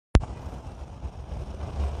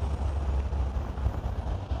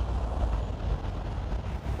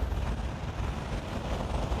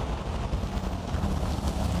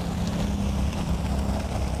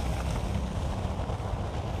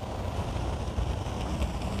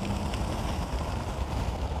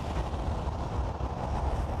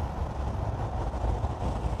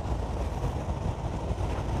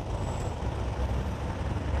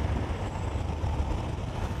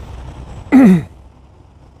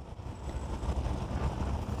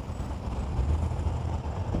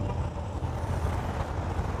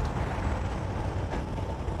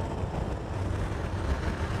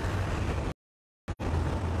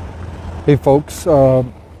Hey folks,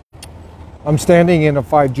 I'm standing in a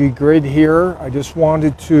 5G grid here. I just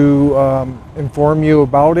wanted to inform you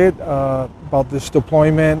about it, about this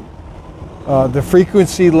deployment, the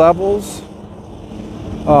frequency levels,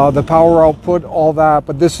 the power output, all that.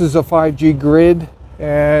 But this is a 5G grid,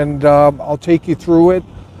 and I'll take you through it.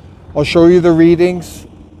 I'll show you the readings.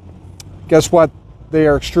 Guess what? They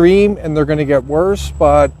are extreme and they're going to get worse,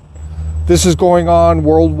 but this is going on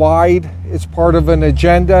worldwide. It's part of an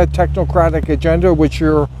agenda, technocratic agenda, which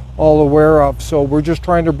you're all aware of. So we're just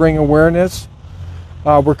trying to bring awareness.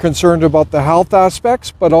 We're concerned about the health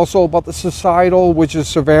aspects, but also about the societal, which is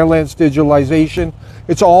surveillance, digitalization.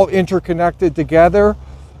 It's all interconnected together.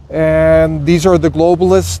 And these are the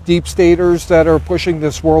globalists, deep staters that are pushing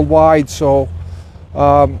this worldwide. So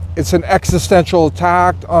it's an existential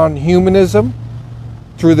attack on humanism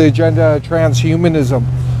through the agenda of transhumanism.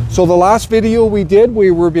 So the last video we did,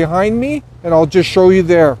 we were behind me, and I'll just show you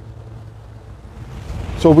there.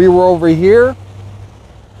 So we were over here.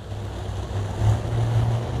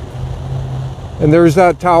 And there's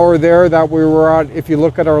that tower there that we were at. If you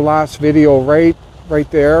look at our last video, right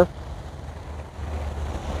there.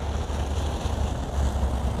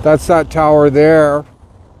 That's that tower there.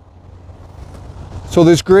 So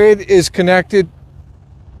this grid is connected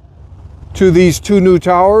to these two new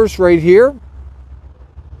towers right here.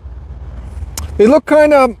 They look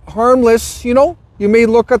kind of harmless, you know. You may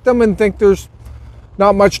look at them and think there's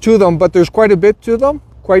not much to them, but there's quite a bit to them,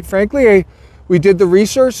 quite frankly. We did the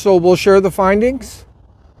research, so we'll share the findings.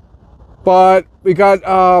 But we got,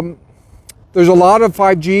 there's a lot of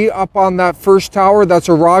 5G up on that first tower. That's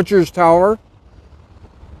a Rogers tower.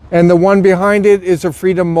 And the one behind it is a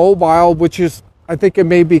Freedom Mobile, which is, I think it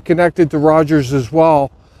may be connected to Rogers as well.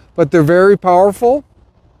 But they're very powerful.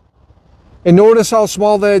 And notice how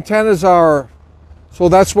small the antennas are. So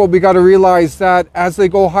that's what we got to realize, that as they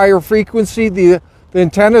go higher frequency, the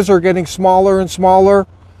antennas are getting smaller and smaller.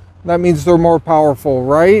 That means they're more powerful,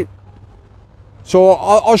 right? So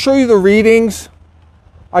I'll show you the readings.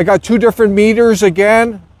 I got two different meters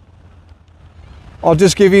again. I'll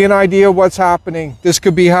just give you an idea of what's happening. This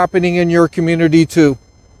could be happening in your community too.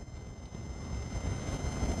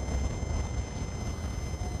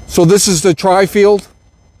 So this is the tri-field.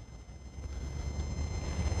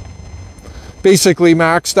 Basically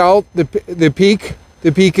maxed out. The peak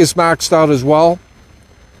is maxed out as well.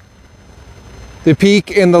 The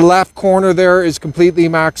peak in the left corner there is completely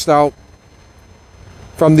maxed out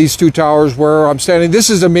from these two towers where I'm standing.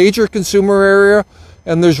 This is a major consumer area,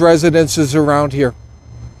 and there's residences around here.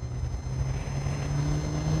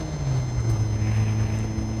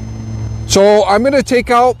 So I'm going to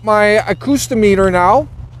take out my acoustimeter now.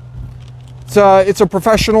 It's a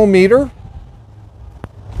professional meter.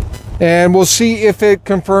 And we'll see if it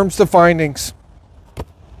confirms the findings.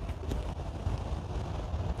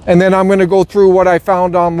 And then I'm going to go through what I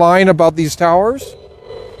found online about these towers.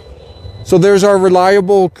 So there's our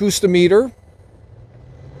reliable acoustimeter.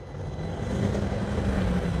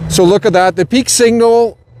 So look at that. The peak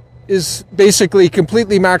signal is basically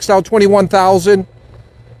completely maxed out. 21,000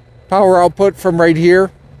 power output from right here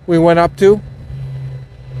we went up to.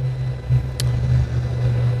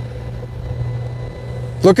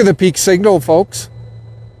 Look at the peak signal, folks.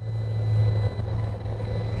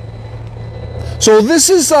 So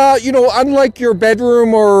this is, you know, unlike your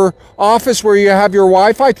bedroom or office where you have your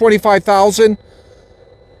Wi-Fi, 25,000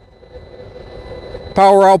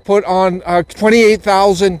 power output on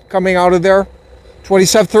 28,000 coming out of there.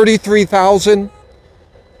 27, 33,000,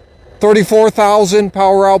 34,000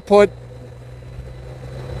 power output.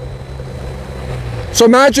 So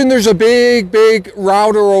imagine there's a big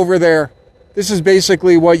router over there. This is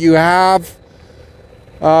basically what you have.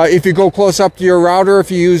 If you go close up to your router,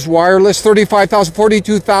 if you use wireless, 35,000,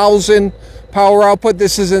 42,000 power output.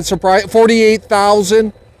 This isn't surprising.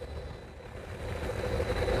 48,000.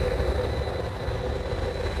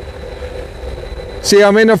 See,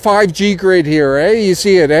 I'm in a 5G grid here, eh? You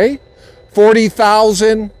see it, eh?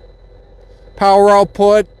 40,000 power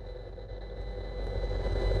output.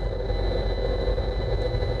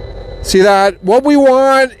 See that? What we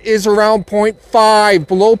want is around 0.5,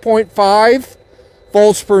 below 0.5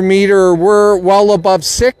 volts per meter. We're well above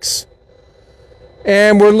 6.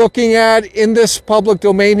 And we're looking at, in this public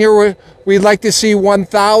domain here, we'd like to see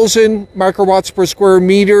 1,000 microwatts per square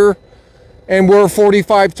meter. And we're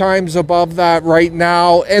 45 times above that right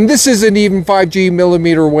now. And this isn't even 5G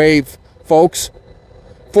millimeter wave, folks.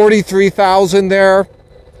 43,000 there.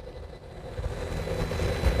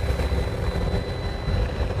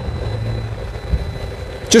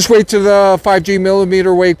 Just wait till the 5G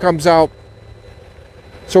millimeter wave comes out.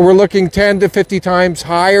 So we're looking 10 to 50 times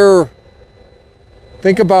higher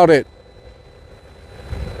Think about it.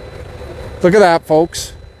 Look at that,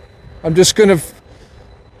 folks. I'm just going to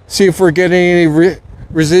see if we're getting any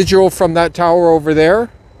residual from that tower over there.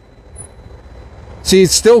 See,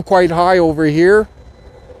 it's still quite high over here.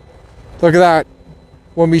 Look at that.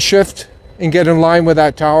 When we shift and get in line with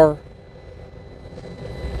that tower.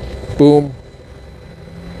 Boom.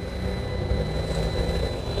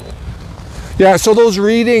 Yeah, so those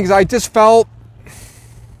readings, I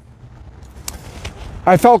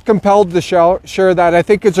felt compelled to share that. I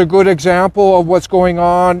think it's a good example of what's going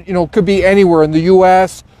on. You know, it could be anywhere in the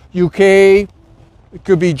US, UK, it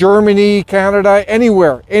could be Germany, Canada,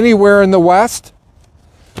 anywhere in the West.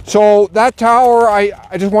 So that tower, I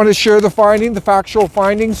just want to share the factual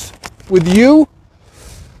findings with you.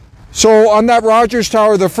 So on that Rogers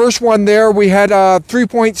tower, the first one there, we had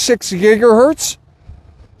 3.6 gigahertz.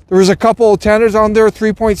 There was a couple of antennas on there,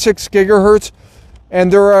 3.6 gigahertz,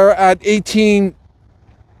 and they're at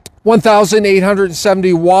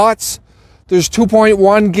 1,870 watts. There's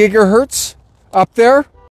 2.1 gigahertz up there.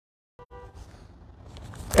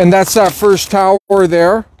 And that's that first tower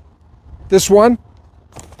there. This one.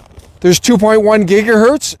 There's 2.1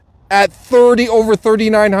 gigahertz at over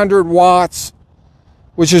 3,900 watts,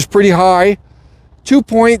 which is pretty high.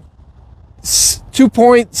 2.6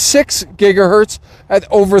 gigahertz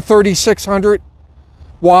at over 3,600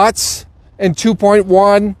 watts, and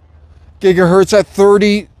 2.1 gigahertz at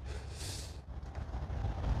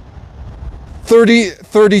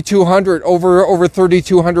 3,200, over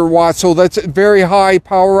 3,200 watts. So that's a very high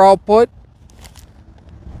power output.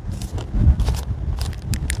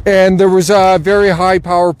 And there was a very high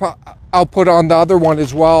power output on the other one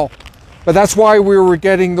as well. But that's why we were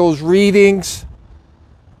getting those readings.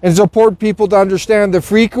 And it's important people to understand the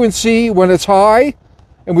frequency when it's high.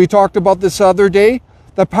 And we talked about this other day.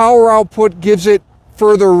 The power output gives it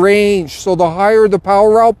further range. So the higher the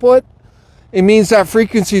power output, it means that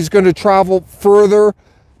frequency is going to travel further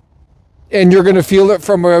and you're going to feel it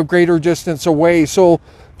from a greater distance away. So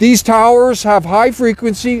these towers have high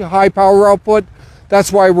frequency, high power output.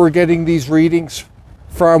 That's why we're getting these readings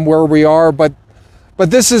from where we are. But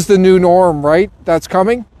this is the new norm, right? That's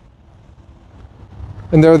coming.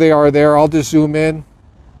 And there they are there. I'll just zoom in.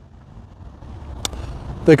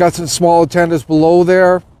 They got some small antennas below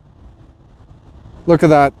there. Look at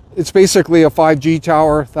that. It's basically a 5G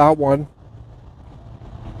tower, that one.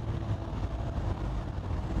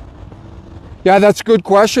 Yeah, that's good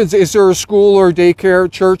questions. Is there a school or daycare,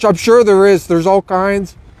 church? I'm sure there is. There's all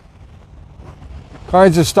kinds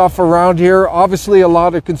of stuff around here. Obviously a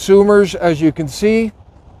lot of consumers, as you can see.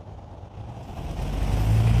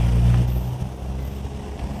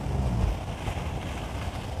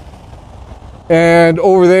 And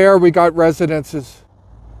over there we got residences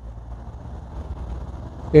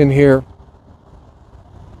in here.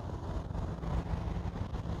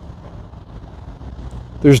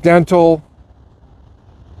 There's dental.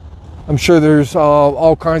 I'm sure there's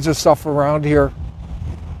all kinds of stuff around here.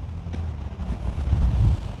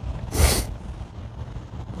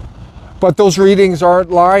 But those readings aren't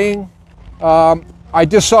lying. I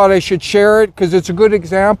just thought I should share it because it's a good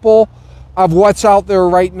example of what's out there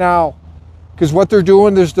right now. Because what they're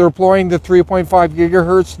doing is they're deploying the 3.5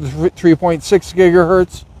 gigahertz, the 3.6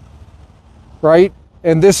 gigahertz, right?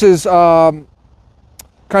 And this is kind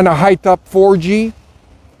of hyped up 4G.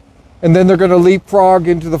 And then they're going to leapfrog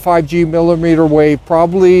into the 5G millimeter wave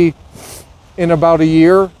probably in about a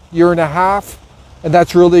year and a half. And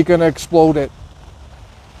that's really going to explode it.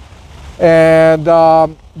 And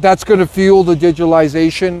that's going to fuel the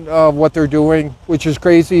digitalization of what they're doing, which is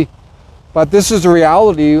crazy. But this is a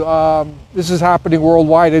reality. This is happening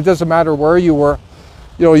worldwide. It doesn't matter where you were.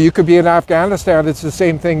 You know, you could be in Afghanistan. It's the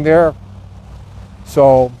same thing there.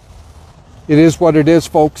 So it is what it is,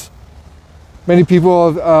 folks. Many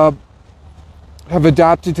people have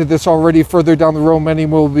adapted to this already. Further down the road, many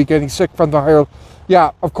will be getting sick from the higher.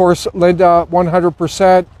 Yeah, of course, Linda,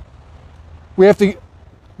 100%.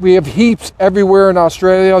 We have heaps everywhere in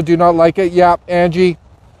Australia. Do not like it. Yeah, Angie.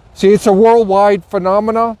 See, it's a worldwide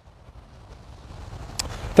phenomena.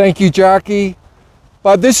 Thank you, Jackie.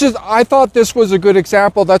 But I thought this was a good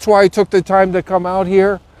example. That's why I took the time to come out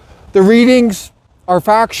here. The readings are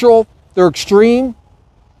factual. They're extreme.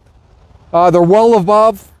 They're well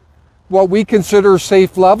above what we consider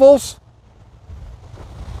safe levels.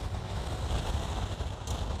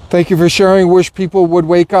 Thank you for sharing. Wish people would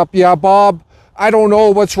wake up. Yeah, Bob, I don't know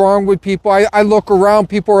what's wrong with people. I look around.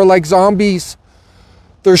 People are like zombies.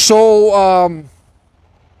 They're so...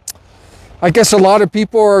 I guess a lot of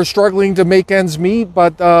people are struggling to make ends meet,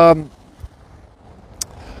 but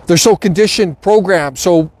they're so conditioned, programmed.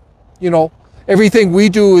 So, you know, everything we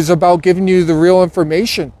do is about giving you the real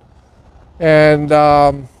information. And,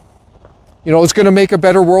 you know, it's going to make a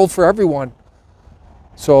better world for everyone.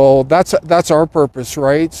 So that's our purpose,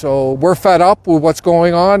 right? So we're fed up with what's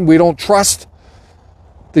going on. We don't trust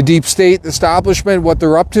the deep state establishment, what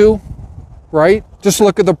they're up to, right? Just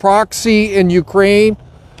look at the proxy in Ukraine.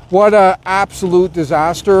 What an absolute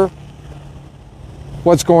disaster.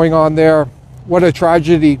 What's going on there? What a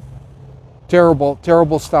tragedy. Terrible,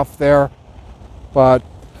 terrible stuff there. But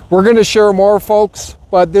we're going to share more, folks.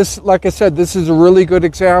 But this, like I said, this is a really good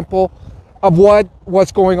example of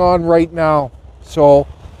what's going on right now. So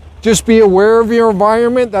just be aware of your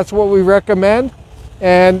environment. That's what we recommend.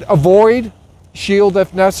 And avoid, shield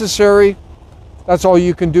if necessary. That's all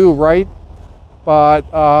you can do, right? But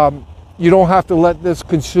you don't have to let this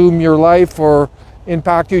consume your life or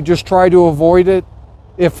impact you. Just try to avoid it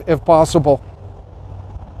if possible.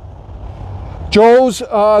 Joe's,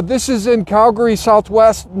 this is in Calgary,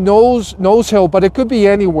 Southwest, Nose Hill, but it could be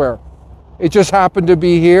anywhere. It just happened to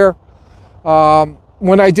be here.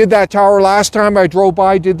 When I did that tower last time, I drove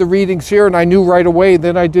by, did the readings here, and I knew right away.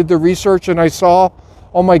 Then I did the research and I saw,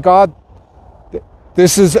 oh my God,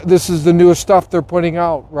 this is the newest stuff they're putting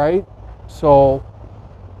out, right? So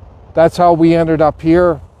that's how we ended up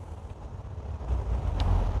here.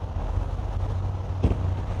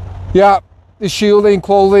 Yeah, the shielding,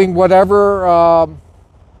 clothing, whatever.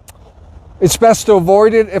 It's best to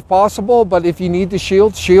avoid it if possible, but if you need to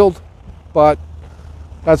shield. But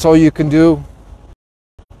that's all you can do.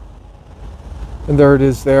 And there it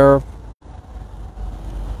is there.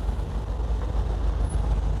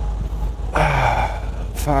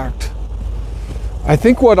 Fact. I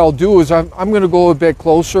think what I'll do is I'm going to go a bit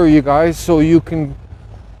closer, you guys, so we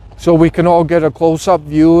can all get a close-up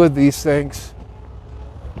view of these things.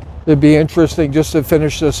 It'd be interesting just to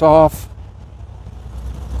finish this off.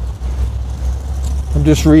 I'm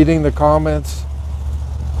just reading the comments.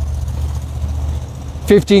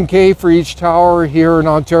 15K for each tower here in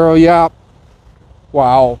Ontario. Yeah.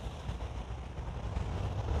 Wow.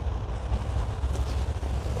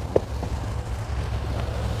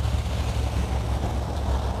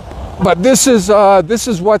 But this is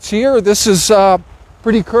what's here. This is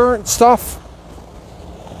pretty current stuff.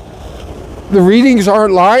 The readings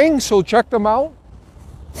aren't lying, so check them out.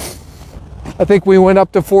 I think we went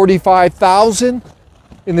up to 45,000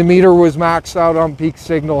 and the meter was maxed out on peak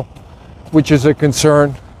signal, which is a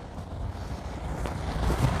concern.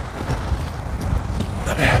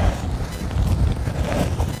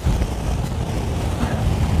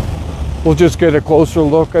 We'll just get a closer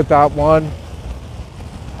look at that one.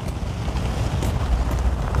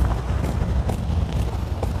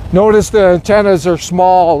 Notice the antennas are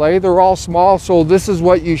small, eh? They're all small, so this is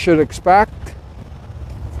what you should expect.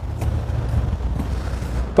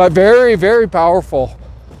 But very, very powerful.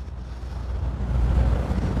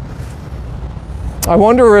 I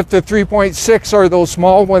wonder if the 3.6 are those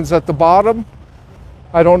small ones at the bottom.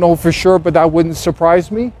 I don't know for sure, but that wouldn't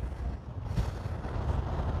surprise me.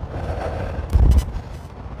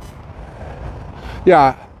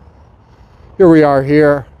 Yeah, here we are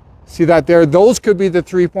here. See that there? Those could be the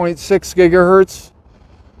 3.6 gigahertz.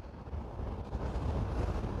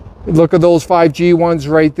 Look at those 5G ones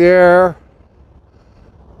right there.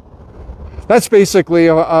 That's basically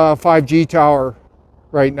a 5G tower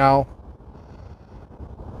right now.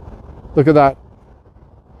 Look at that.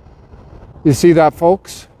 You see that,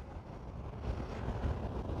 folks?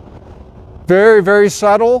 Very, very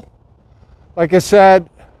subtle. Like I said,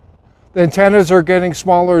 the antennas are getting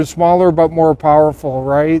smaller and smaller, but more powerful,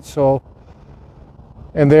 right? So,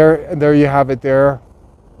 and there you have it there.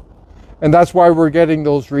 And that's why we're getting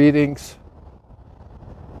those readings.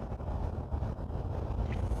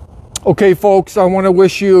 Okay, folks, I want to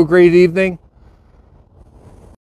wish you a great evening.